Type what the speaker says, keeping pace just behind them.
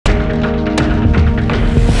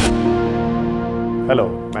Hello,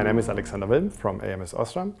 my name is Alexander Wilm from AMS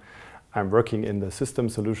OSRAM. I'm working in the System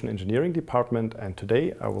Solution Engineering department, and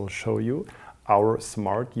today I will show you our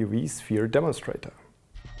smart UV sphere demonstrator.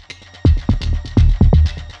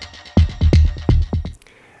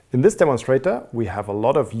 In this demonstrator we have a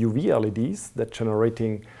lot of UV LEDs that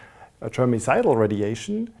generating germicidal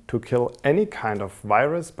radiation to kill any kind of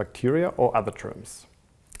virus, bacteria or other germs.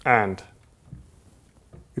 And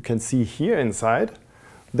you can see here inside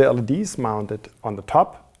the LEDs mounted on the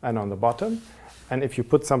top and on the bottom. And if you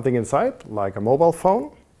put something inside, like a mobile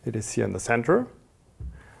phone, it is here in the center.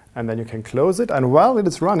 And then you can close it. And while it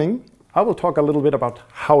is running, I will talk a little bit about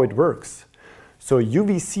how it works. So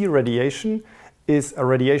UVC radiation is a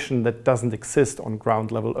radiation that doesn't exist on ground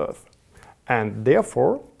level Earth. And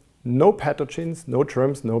therefore, no pathogens, no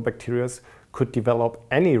germs, no bacteria could develop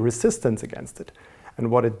any resistance against it. And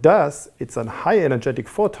what it does, it's a high energetic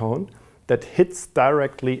photon that hits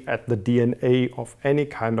directly at the DNA of any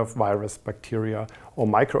kind of virus, bacteria or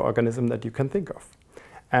microorganism that you can think of.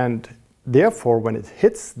 And therefore, when it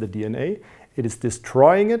hits the DNA, it is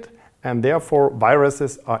destroying it, and therefore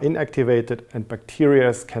viruses are inactivated and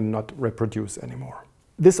bacteria cannot reproduce anymore.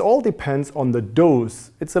 This all depends on the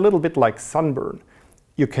dose. It's a little bit like sunburn.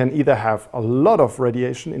 You can either have a lot of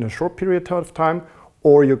radiation in a short period of time,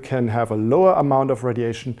 or you can have a lower amount of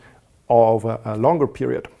radiation over a longer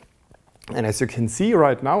period. And as you can see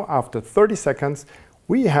right now, after 30 seconds,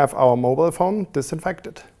 we have our mobile phone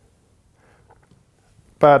disinfected.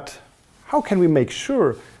 But how can we make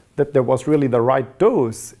sure that there was really the right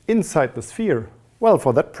dose inside the sphere? Well,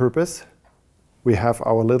 for that purpose, we have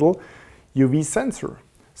our little UV sensor.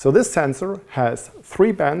 So this sensor has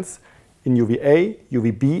 3 bands in UVA,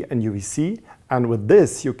 UVB and UVC. And with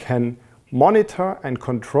this, you can monitor and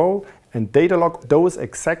control and data log dose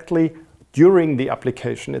exactly during the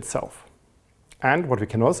application itself. And what we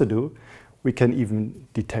can also do, we can even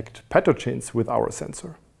detect pathogens with our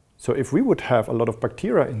sensor. So if we would have a lot of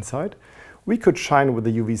bacteria inside, we could shine with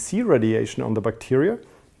the UVC radiation on the bacteria.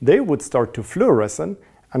 They would start to fluoresce,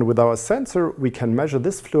 and with our sensor we can measure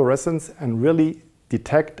this fluorescence and really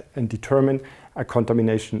detect and determine a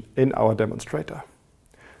contamination in our demonstrator.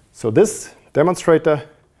 So this demonstrator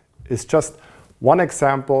is just one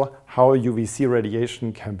example how UVC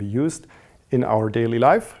radiation can be used in our daily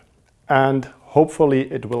life, and hopefully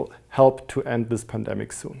it will help to end this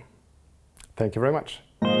pandemic soon. Thank you very much.